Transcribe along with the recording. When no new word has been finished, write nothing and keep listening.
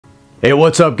Hey,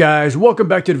 what's up guys? Welcome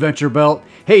back to Adventure Belt.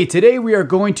 Hey, today we are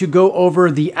going to go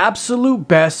over the absolute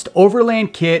best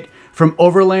Overland kit from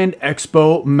Overland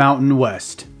Expo Mountain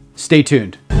West. Stay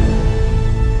tuned.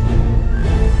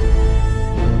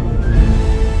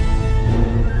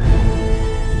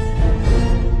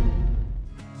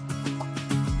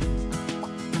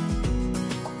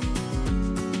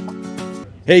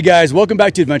 Hey guys, welcome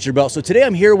back to Adventure Belt. So today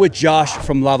I'm here with Josh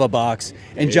from LavaBox.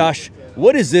 And Josh,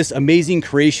 what is this amazing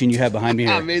creation you have behind me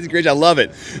here? Amazing creation, I love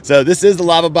it. So this is the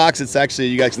LavaBox. It's actually,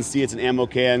 you guys can see it's an ammo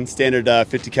can, standard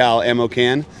 50 cal ammo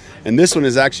can. And this one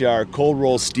is actually our cold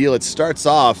roll steel. It starts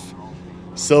off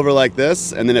silver like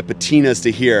this, and then it patinas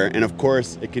to here. And of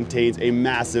course, it contains a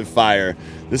massive fire.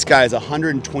 This guy is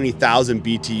 120,000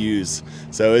 BTUs.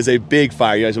 So it's a big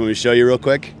fire. You guys want me to show you real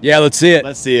quick? Yeah, let's see it.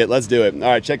 Let's see it, let's do it. All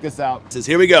right, check this out. It says,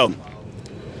 here we go.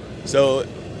 So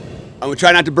I'm gonna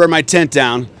try not to burn my tent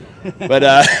down. But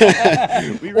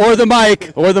or the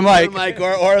mic, or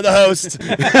the host.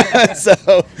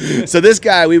 so this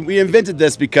guy, we invented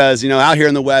this because, you know, out here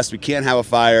in the West we can't have a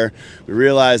fire. We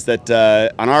realized that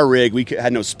on our rig we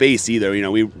had no space either. You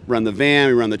know, we run the van,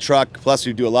 we run the truck, plus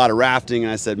we do a lot of rafting.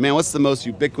 And I said, man, what's the most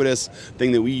ubiquitous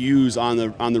thing that we use on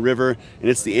the river? And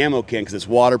it's the ammo can, because it's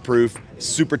waterproof,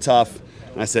 super tough.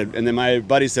 And I said, and then my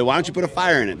buddy said, why don't you put a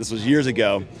fire in it? This was years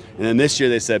ago. And then this year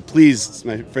they said, please,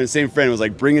 my friend, same friend was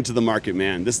like, bring it to the market,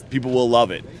 man. People will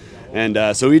love it.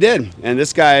 And so we did. And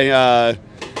this guy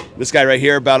right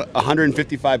here, about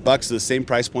 155 bucks, so the same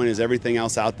price point as everything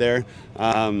else out there.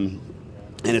 And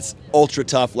it's ultra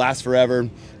tough, lasts forever.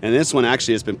 And this one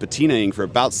actually has been patinaing for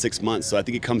about 6 months. So I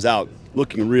think it comes out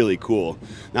looking really cool.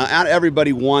 Now, not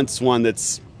everybody wants one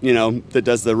that's, you know, that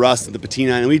does the rust and the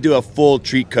patina, and we do a full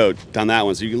treat coat on that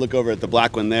one. So you can look over at the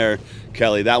black one there,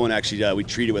 Kelly. That one actually, we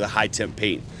treated with a high temp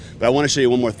paint. But I want to show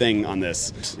you one more thing on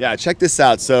this. Yeah, check this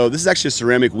out. So this is actually a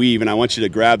ceramic weave, and I want you to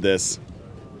grab this.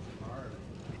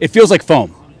 It feels like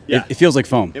foam. Yeah. It feels like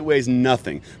foam. It weighs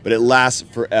nothing, but it lasts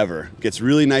forever. It gets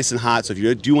really nice and hot, so if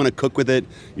you do want to cook with it,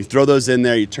 you throw those in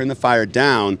there, you turn the fire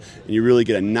down, and you really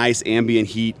get a nice ambient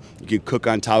heat. You can cook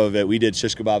on top of it. We did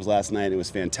shish kebabs last night. It was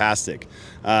fantastic.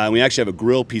 We actually have a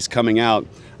grill piece coming out.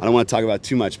 I don't want to talk about it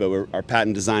too much, but our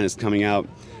patent design is coming out.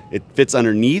 It fits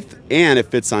underneath, and it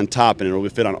fits on top, and it will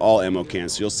fit on all ammo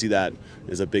cans. So you'll see that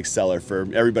as a big seller for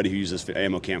everybody who uses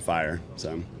ammo can fire.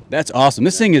 So. That's awesome.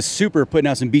 This thing is super putting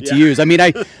out some BTUs. Yeah. I mean,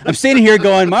 I'm standing here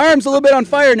going, my arm's a little bit on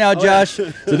fire now, Josh.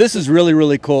 So this is really,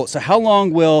 really cool. So how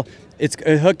long will, it's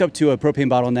hooked up to a propane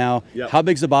bottle now. Yep. How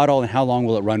big's the bottle and how long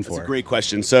will it run for? That's a great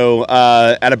question. So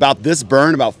at about this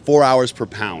burn, about 4 hours per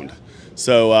pound.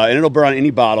 So, and it'll burn on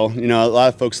any bottle. You know, a lot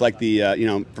of folks like the, you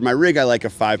know, for my rig, I like a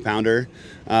 5-pounder.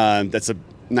 That's a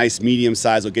nice medium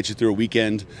size. Will get you through a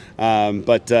weekend. Yeah,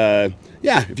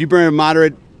 if you burn it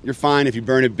moderate, you're fine. If you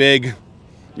burn it big,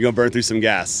 you're gonna burn through some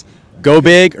gas. Go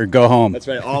big or go home. That's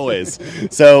right, always.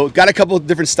 So got a couple of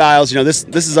different styles. You know, this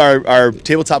is our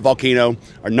tabletop volcano,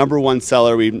 our #1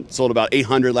 seller. We sold about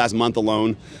 800 last month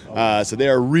alone. So they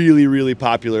are really, really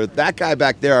popular. That guy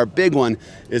back there, our big one,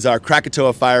 is our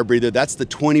Krakatoa fire breather. That's the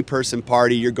 20-person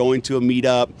party. You're going to a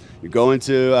meetup. You're going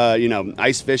to, you know,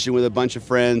 ice fishing with a bunch of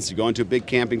friends. You're going to a big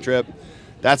camping trip.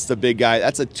 That's the big guy.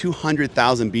 That's a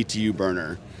 200,000 BTU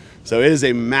burner. So it is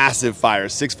a massive fire,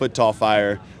 6-foot tall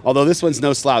fire. Although this one's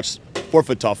no slouch,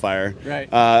 4-foot tall fire. Right.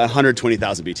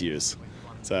 120,000 BTUs.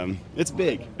 So it's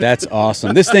big. That's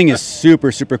awesome. This thing is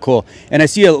super, super cool. And I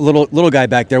see a little guy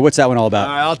back there. What's that one all about?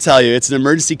 I'll tell you. It's an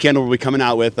emergency candle we'll be coming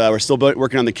out with. We're still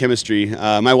working on the chemistry.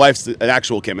 My wife's an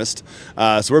actual chemist.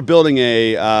 So we're building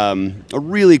a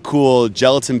really cool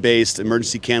gelatin-based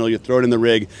emergency candle. You throw it in the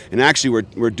rig. And actually,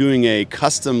 we're doing a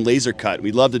custom laser cut.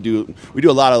 We do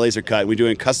a lot of laser cut. We're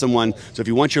doing a custom one. So if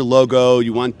you want your logo,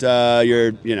 you want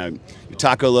your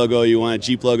taco logo, you want a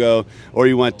Jeep logo, or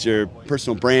you want your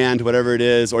personal brand, whatever it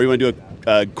is, or you want to do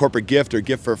a corporate gift or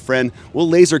gift for a friend, we'll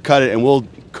laser cut it and we'll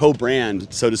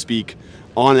co-brand, so to speak,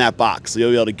 on that box. So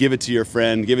you'll be able to give it to your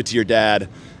friend, give it to your dad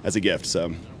as a gift.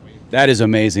 So that is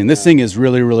amazing. This thing is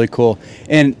really, really cool.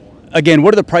 And again,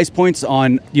 what are the price points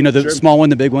on, you know, the small one,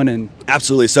 the big one? And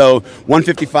absolutely. So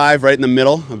 155 right in the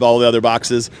middle of all the other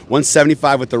boxes.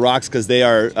 175 with the rocks because they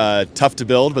are tough to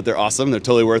build, but they're awesome. They're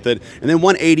totally worth it. And then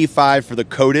 185 for the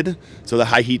coated, so the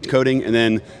high heat coating, and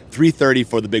then 330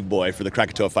 for the big boy for the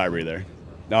Krakatoa fire breather.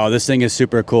 Oh, this thing is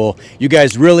super cool. You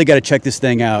guys really got to check this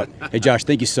thing out. Hey, Josh,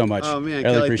 thank you so much. Oh, man, I really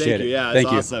Kelly, appreciate thank it. You. Yeah, thank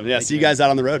you. Awesome. Yeah, see you guys out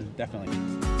on the road. Definitely.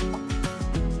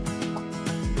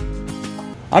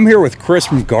 I'm here with Chris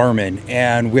from Garmin,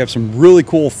 and we have some really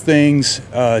cool things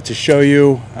to show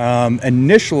you.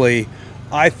 Initially,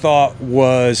 I thought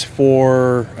was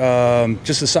for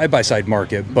just the side-by-side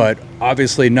market, but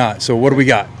Obviously not. So what do we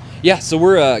got? Yeah, so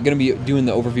we're going to be doing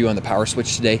the overview on the power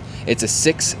switch today. It's a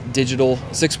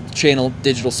 6-channel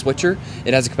digital switcher.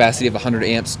 It has a capacity of 100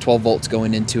 amps, 12 volts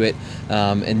going into it,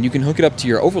 and you can hook it up to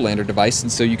your Overlander device,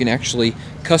 and so you can actually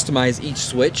customize each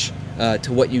switch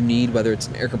to what you need, whether it's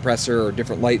an air compressor or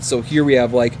different lights. So here we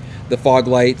have like the fog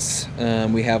lights,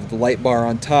 we have the light bar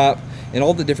on top, and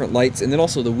all the different lights, and then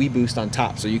also the Wii Boost on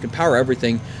top. So you can power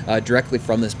everything directly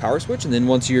from this power switch, and then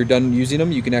once you're done using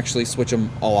them, you can actually switch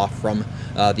them all off from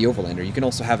the Overlander. You can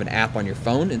also have an app on your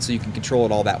phone, and so you can control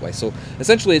it all that way. So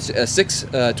essentially it's a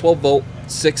 12 volt,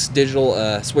 6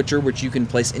 digital switcher, which you can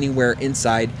place anywhere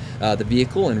inside the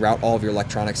vehicle and route all of your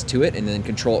electronics to it, and then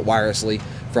control it wirelessly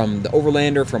from the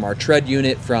Overlander, from our tread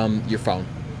unit, from your phone.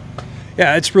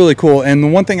 Yeah, it's really cool. And the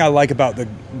one thing I like about the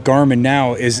Garmin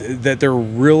now is that they're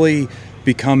really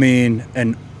becoming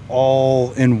an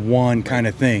all-in-one kind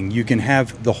of thing. You can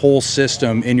have the whole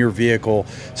system in your vehicle.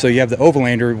 So you have the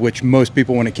Overlander, which most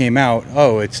people, when it came out,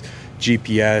 oh, it's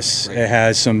GPS, it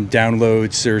has some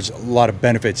downloads, there's a lot of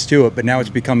benefits to it, but now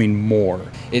it's becoming more.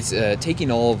 It's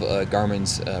taking all of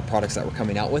Garmin's products that we're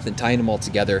coming out with and tying them all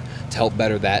together to help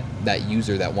better that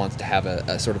user that wants to have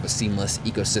a sort of a seamless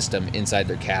ecosystem inside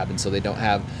their cab, and so they don't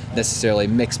have necessarily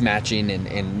mix matching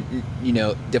and you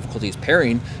know, difficulties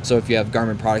pairing. So if you have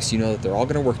Garmin products, you know that they're all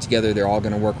going to work together, they're all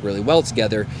going to work really well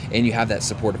together, and you have that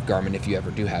support of Garmin if you ever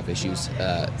do have issues.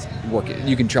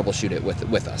 You can troubleshoot it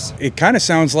with us. It kind of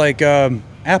sounds like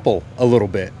Apple a little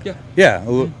bit. Yeah.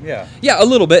 Yeah. Yeah, a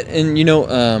little bit. And you know,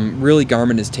 really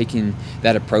Garmin is taking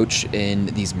that approach in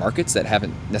these markets that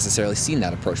haven't necessarily seen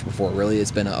that approach before. Really,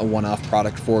 it's been a one-off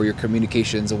product for your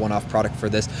communications, a one-off product for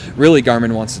this. Really,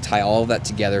 Garmin wants to tie all of that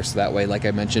together so that way, like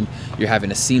I mentioned, you're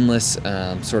having a seamless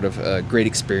sort of great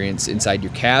experience inside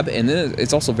your cab, and then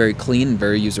it's also very clean and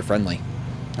very user-friendly.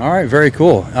 All right, very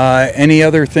cool. Any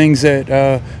other things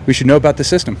that we should know about the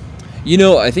system? You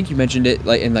know, I think you mentioned it,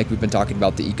 like we've been talking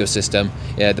about the ecosystem.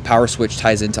 The power switch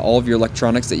ties into all of your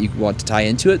electronics that you want to tie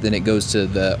into it. Then it goes to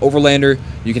the Overlander.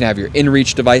 You can have your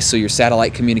inReach device, so your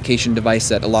satellite communication device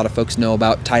that a lot of folks know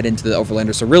about, tied into the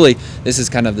Overlander. So really, this is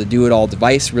kind of the do-it-all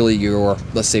device, really your,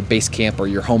 let's say, base camp or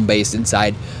your home base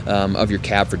inside of your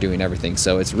cab for doing everything.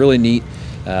 So it's really neat.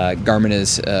 Garmin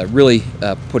is really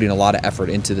putting a lot of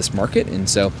effort into this market, and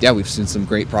so yeah, we've seen some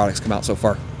great products come out so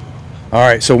far. All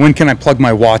right, so when can I plug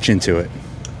my watch into it?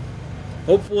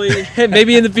 Hopefully,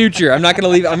 maybe in the future. I'm not going to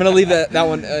leave. I'm going to leave that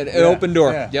one an open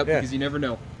door. Yep, because you never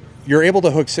know. You're able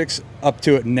to hook 6 up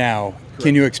to it now. Correct.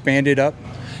 Can you expand it up?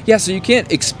 Yeah, so you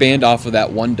can't expand off of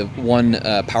that one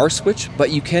power switch, but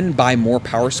you can buy more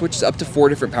power switches, up to 4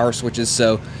 different power switches.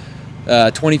 So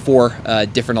 24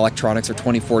 different electronics or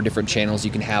 24 different channels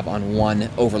you can have on one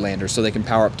Overlander. So they can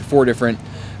power up to 4 different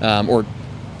or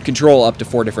control up to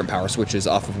 4 different power switches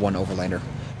off of one Overlander.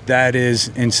 That is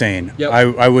insane. Yep.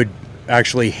 I would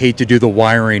actually hate to do the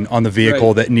wiring on the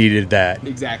vehicle that needed that.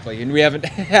 Exactly, and we haven't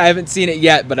I haven't seen it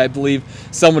yet, but I believe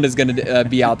someone is going to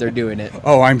be out there doing it.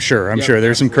 Oh, I'm sure. I'm sure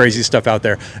there's some crazy stuff out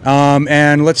there.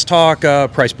 And let's talk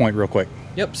price point real quick.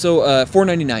 Yep. So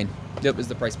 $499. Yep, is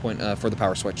the price point for the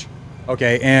power switch.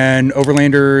 Okay, and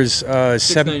Overlander's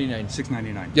 $699.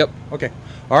 $699. Yep. Okay.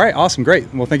 All right. Awesome.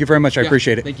 Great. Well, thank you very much. I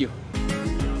appreciate it. Thank you.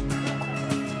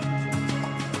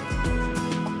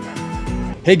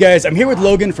 Hey guys, I'm here with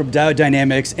Logan from Diode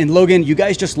Dynamics, and Logan, you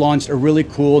guys just launched a really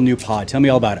cool new pod. Tell me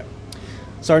all about it.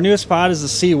 So our newest pod is the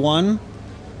C1.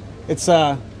 It's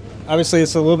obviously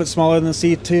it's a little bit smaller than the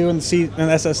C2 and the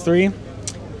SS3.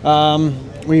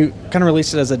 We kind of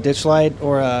released it as a ditch light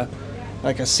or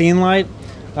like a scene light.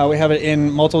 We have it in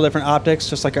multiple different optics,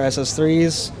 just like our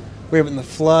SS3s. We have it in the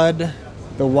flood,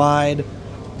 the wide,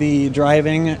 the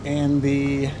driving, and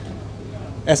the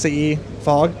SAE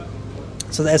fog.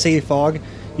 So the SAE fog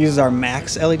uses our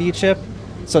Max LED chip,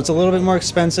 so it's a little bit more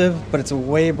expensive, but it's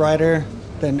way brighter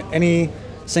than any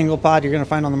single pod you're going to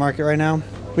find on the market right now.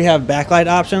 We have backlight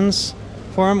options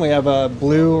for them. We have a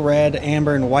blue, red,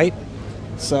 amber, and white.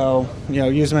 So, you know,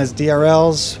 use them as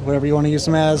DRLs, whatever you want to use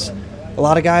them as. A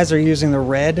lot of guys are using the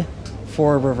red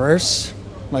for reverse,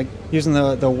 like using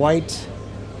the white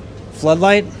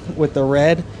floodlight with the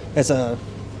red as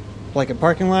like a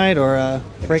parking light or a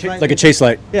brake light? Like a chase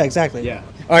light. Yeah, exactly. Yeah.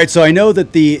 All right, so I know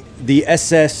that the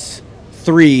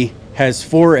SS3 has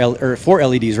 4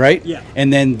 LEDs, right? Yeah.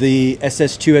 And then the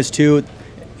SS2 has 2,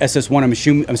 SS1 I'm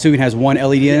assuming has 1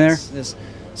 LED in there? Yes.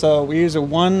 So we use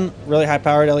one really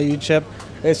high-powered LED chip.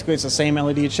 Basically, it's the same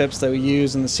LED chips that we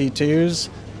use in the C2s,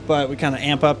 but we kind of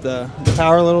amp up the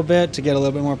power a little bit to get a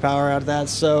little bit more power out of that.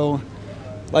 So,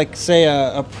 like, say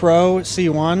a Pro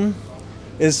C1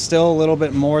 is still a little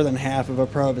bit more than half of a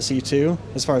Pro of a C2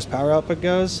 as far as power output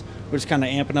goes. We're just kind of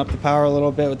amping up the power a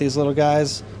little bit with these little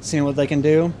guys, seeing what they can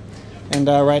do. And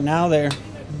right now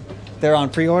they're on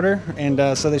pre-order,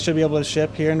 and so they should be able to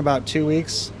ship here in about 2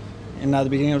 weeks in the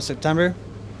beginning of September.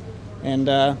 And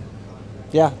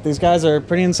yeah, these guys are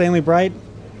pretty insanely bright.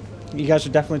 You guys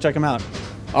should definitely check them out.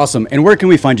 Awesome. And where can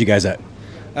we find you guys at?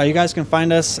 You guys can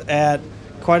find us at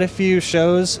quite a few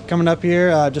shows coming up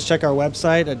here. Just check our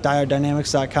website at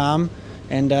diodynamics.com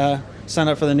and sign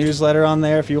up for the newsletter on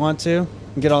there if you want to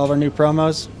and get all of our new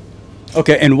promos.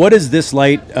 Okay, and what is this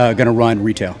light going to run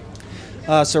retail?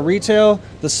 So retail,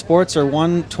 the sports are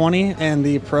 $120 and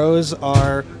the pros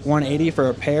are $180 for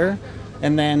a pair.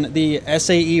 And then the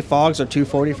SAE fogs are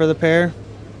 $240 for the pair,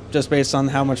 just based on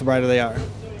how much brighter they are.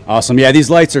 Awesome. Yeah, these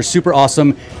lights are super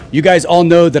awesome. You guys all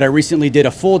know that I recently did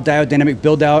a full diode dynamic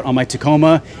build out on my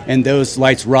Tacoma, and those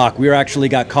lights rock. We actually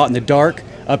got caught in the dark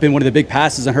up in one of the big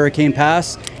passes on Hurricane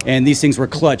Pass, and these things were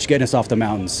clutch getting us off the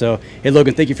mountains. So, hey,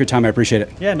 Logan, thank you for your time. I appreciate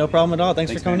it. Yeah, no problem at all.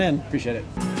 Thanks for coming man. in. Appreciate it.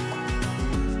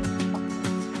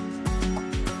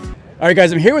 All right,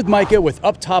 guys, I'm here with Micah with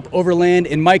Uptop Overland.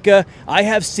 And Micah, I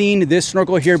have seen this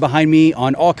snorkel here behind me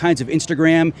on all kinds of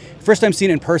Instagram. First time seeing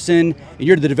it in person, and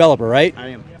you're the developer, right? I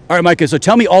am. All right, Micah, so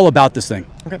tell me all about this thing.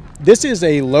 Okay. This is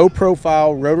a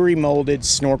low-profile, rotary molded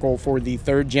snorkel for the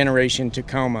 3rd generation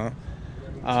Tacoma.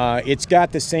 It's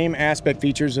got the same aspect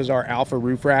features as our Alpha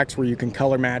roof racks, where you can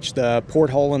color match the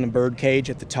porthole and the bird cage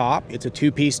at the top. It's a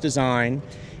 2-piece design.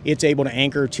 It's able to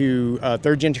anchor to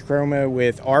 3rd gen Tacoma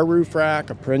with our roof rack,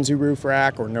 a Prenzu roof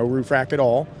rack, or no roof rack at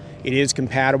all. It is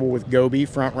compatible with Goby,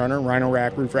 Front Runner, Rhino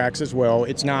Rack roof racks as well.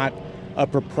 It's not a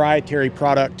proprietary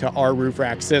product to our roof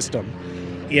rack system.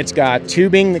 It's got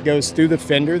tubing that goes through the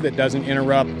fender that doesn't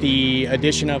interrupt the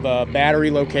addition of a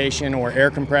battery location or air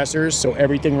compressors, so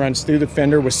everything runs through the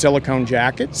fender with silicone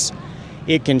jackets.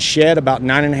 It can shed about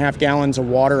 9.5 gallons of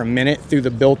water a minute through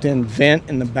the built-in vent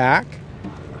in the back.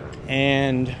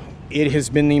 And it has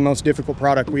been the most difficult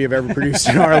product we have ever produced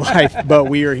in our life, but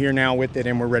we are here now with it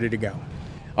and we're ready to go.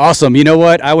 Awesome. You know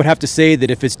what? I would have to say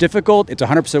that if it's difficult, it's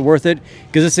 100% worth it,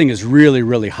 because this thing is really,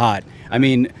 really hot. I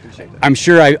mean, I'm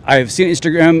sure I've seen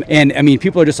Instagram, and I mean,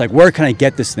 people are just like, where can I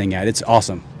get this thing at? It's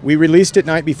awesome. We released it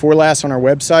night before last on our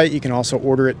website. You can also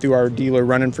order it through our dealer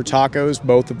Running for Tacos.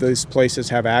 Both of those places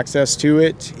have access to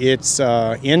it. It's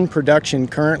in production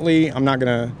currently. I'm not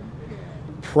going to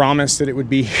promise that it would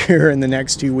be here in the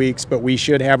next 2 weeks, but we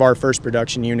should have our first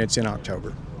production units in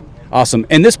October. Awesome.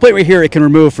 And this plate right here, it can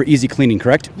remove for easy cleaning,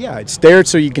 correct? Yeah, it's there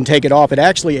so you can take it off. It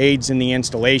actually aids in the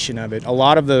installation of it. A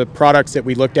lot of the products that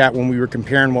we looked at when we were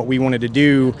comparing what we wanted to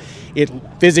do, it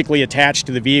physically attached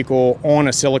to the vehicle on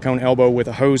a silicone elbow with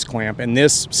a hose clamp, and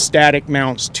this static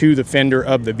mounts to the fender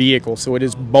of the vehicle, so it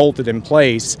is bolted in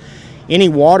place. Any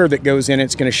water that goes in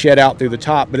it's going to shed out through the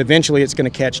top, but eventually it's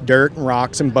going to catch dirt and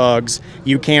rocks and bugs.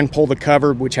 You can pull the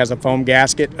cover, which has a foam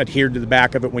gasket adhered to the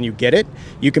back of it when you get it.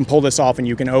 You can pull this off and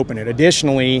you can open it.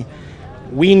 Additionally,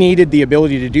 we needed the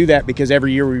ability to do that because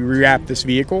every year we rewrap this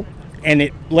vehicle, and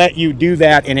it let you do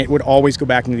that and it would always go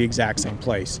back into the exact same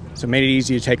place. So it made it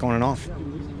easy to take on and off.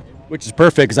 Which is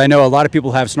perfect, because I know a lot of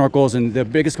people have snorkels, and the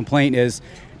biggest complaint is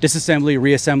disassembly,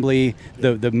 reassembly,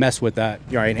 the mess with that.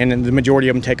 Right, and then the majority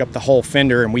of them take up the whole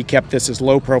fender, and we kept this as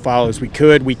low profile as we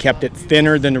could. We kept it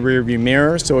thinner than the rear view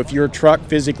mirror, so if your truck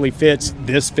physically fits,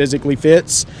 this physically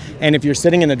fits. And if you're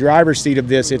sitting in the driver's seat of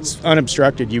this, it's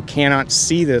unobstructed. You cannot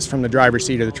see this from the driver's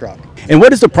seat of the truck. And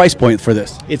what is the price point for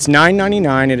this? It's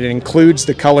 $9.99, and it includes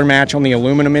the color match on the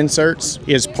aluminum inserts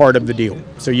is part of the deal.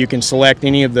 So you can select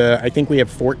any of the, I think we have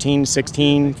 14,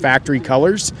 16 factory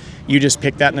colors. You just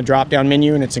pick that in the drop-down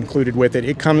menu, and it's included with it.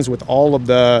 It comes with all of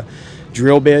the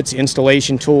drill bits,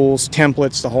 installation tools,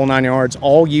 templates, the whole 9 yards.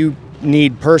 All you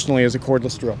need personally is a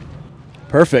cordless drill.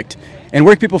 Perfect. And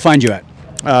where can people find you at?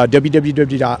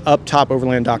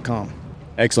 www.uptopoverland.com.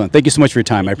 Excellent. Thank you so much for your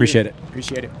time. I appreciate it.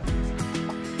 Appreciate it.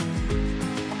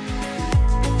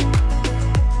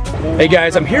 Hey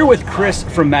guys, I'm here with Chris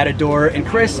from MATADOR. And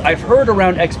Chris, I've heard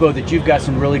around Expo that you've got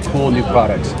some really cool new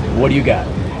products. What do you got?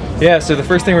 Yeah, so the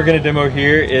first thing we're going to demo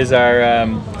here is our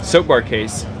soap bar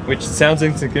case, which sounds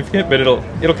insignificant, but it'll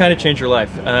kind of change your life.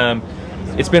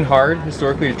 It's been hard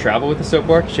historically to travel with a soap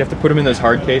bar because you have to put them in those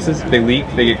hard cases. They leak,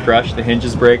 they get crushed, the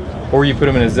hinges break, or you put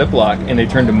them in a Ziploc and they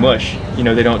turn to mush. You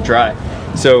know, they don't dry.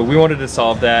 So we wanted to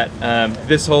solve that.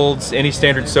 This holds any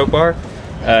standard soap bar.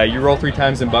 You roll 3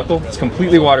 times and buckle. It's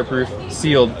completely waterproof,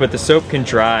 sealed, but the soap can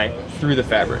dry through the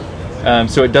fabric.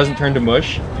 So it doesn't turn to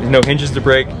mush. There's no hinges to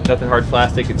break, nothing hard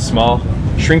plastic. It's small,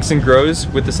 shrinks and grows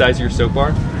with the size of your soap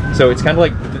bar. So it's kind of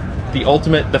like the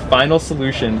ultimate, the final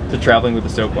solution to traveling with a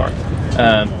soap bar.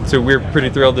 So we're pretty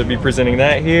thrilled to be presenting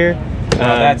that here.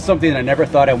 That's something that I never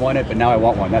thought I wanted, but now I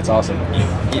want one. That's awesome.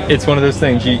 It's one of those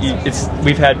things.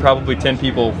 We've had probably 10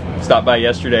 people stop by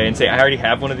yesterday and say, I already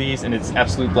have one of these and it's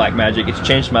absolute black magic. It's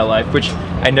changed my life, which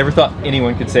I never thought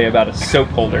anyone could say about a soap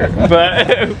holder,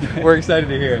 but we're excited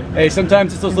to hear it. Hey,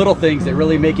 sometimes it's those little things that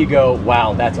really make you go,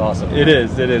 wow, that's awesome. It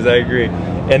is, I agree.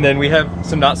 And then we have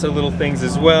some not so little things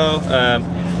as well.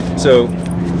 So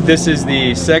this is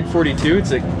the Seg 42.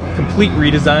 It's a complete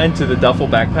redesign to the duffel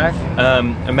backpack.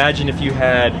 Imagine if you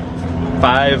had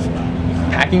 5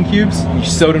 packing cubes, you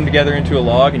sewed them together into a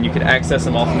log and you could access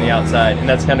them all from the outside, and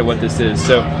that's kind of what this is.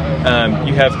 So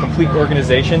you have complete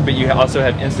organization, but you also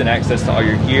have instant access to all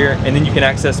your gear, and then you can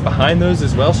access behind those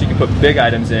as well, so you can put big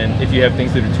items in if you have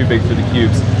things that are too big for the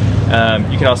cubes.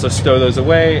 You can also stow those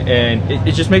away, and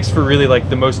it just makes for really like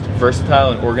the most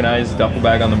versatile and organized duffel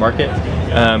bag on the market.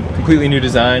 Completely new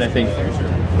design. I think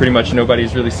pretty much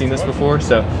nobody's really seen this before,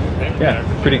 so yeah,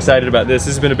 pretty excited about this.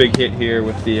 This has been a big hit here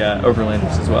with the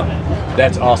Overlanders as well.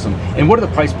 That's awesome. And what are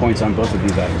the price points on both of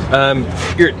these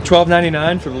items? You're at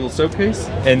 $12.99 for the little soap case,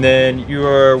 and then you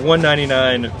are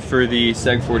 $1.99 for the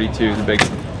Seg 42, the big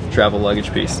travel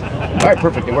luggage piece. All right,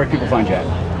 perfect. And where can people find you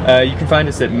at? You can find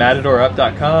us at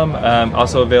MATADORUP.com,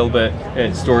 also available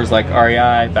at stores like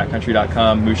REI,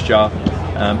 Backcountry.com, Moose Jaw.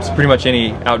 So pretty much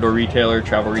any outdoor retailer,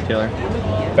 travel retailer.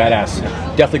 Badass.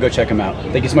 Definitely go check them out.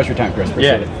 Thank you so much for your time, Chris.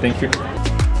 Appreciate it. Thank you.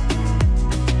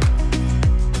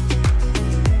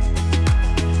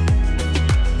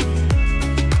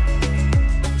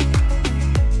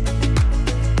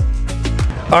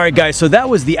 All right, guys, so that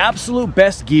was the absolute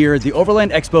best gear the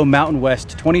Overland Expo Mountain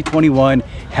West 2021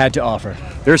 had to offer.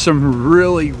 There's some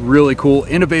really, really cool,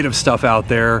 innovative stuff out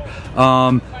there.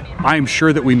 I'm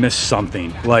sure that we missed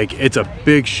something. Like, it's a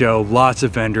big show, lots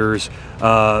of vendors.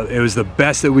 It was the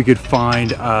best that we could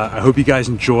find. I hope you guys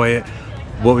enjoy it.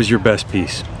 What was your best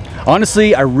piece?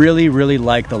 Honestly, I really, really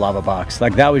like the lava box.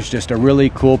 Like, that was just a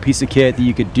really cool piece of kit that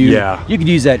you could do. Yeah. You could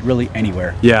use that really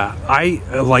anywhere. Yeah,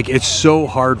 it's so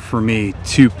hard for me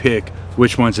to pick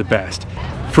which one's the best.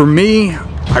 For me,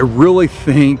 I really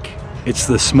think it's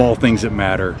the small things that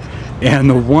matter. And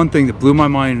the one thing that blew my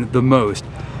mind the most.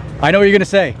 I know what you're gonna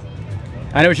say.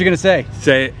 I know what you're gonna say.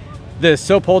 Say it. The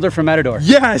soap holder from MATADOR.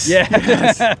 Yes!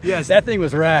 Yes! Yes. That thing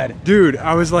was rad. Dude,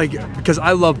 I was like, because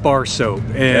I love bar soap,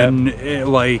 and it,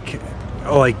 like,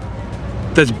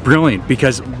 that's brilliant,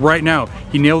 because right now,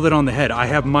 he nailed it on the head. I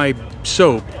have my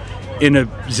soap in a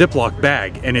Ziploc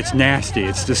bag, and it's nasty.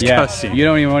 It's disgusting. Yeah, you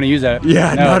don't even want to use that.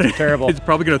 Yeah, no, it's terrible. It's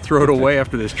probably gonna throw it away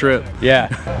after this trip. Yeah,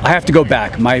 I have to go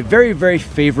back. My very, very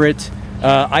favorite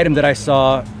item that I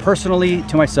saw personally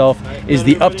to myself is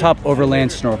the Uptop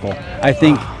Overland snorkel. I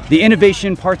think the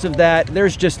innovation parts of that,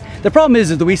 there's just, the problem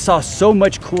is that we saw so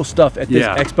much cool stuff at this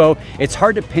expo. It's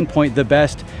hard to pinpoint the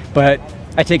best, but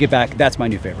I take it back. That's my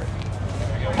new favorite.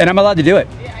 And I'm allowed to do it.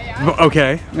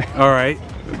 Okay, all right.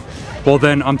 Well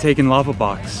then, I'm taking Lava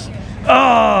Box.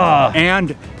 Oh!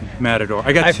 And MATADOR.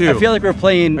 I got two. I feel like we're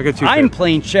playing, I got two. I'm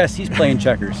playing chess, he's playing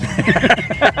checkers.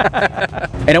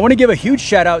 And I want to give a huge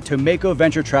shout out to Mako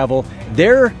Venture Travel.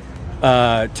 Their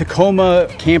Tacoma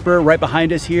camper right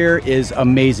behind us here is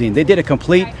amazing. They did a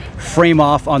complete frame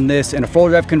off on this and a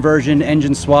four-wheel drive conversion,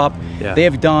 engine swap. Yeah. They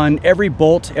have done every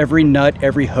bolt, every nut,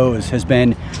 every hose has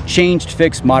been changed,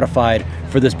 fixed, modified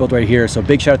for this build right here. So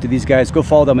big shout out to these guys. Go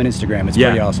follow them on Instagram. It's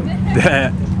pretty awesome.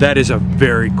 That is a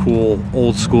very cool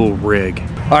old school rig.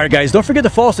 All right, guys, don't forget to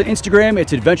follow us on Instagram.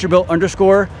 It's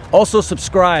adventurebuilt_. Also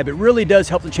subscribe. It really does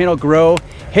help the channel grow.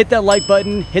 Hit that like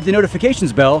button, hit the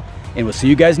notifications bell, and we'll see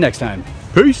you guys next time.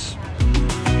 Peace.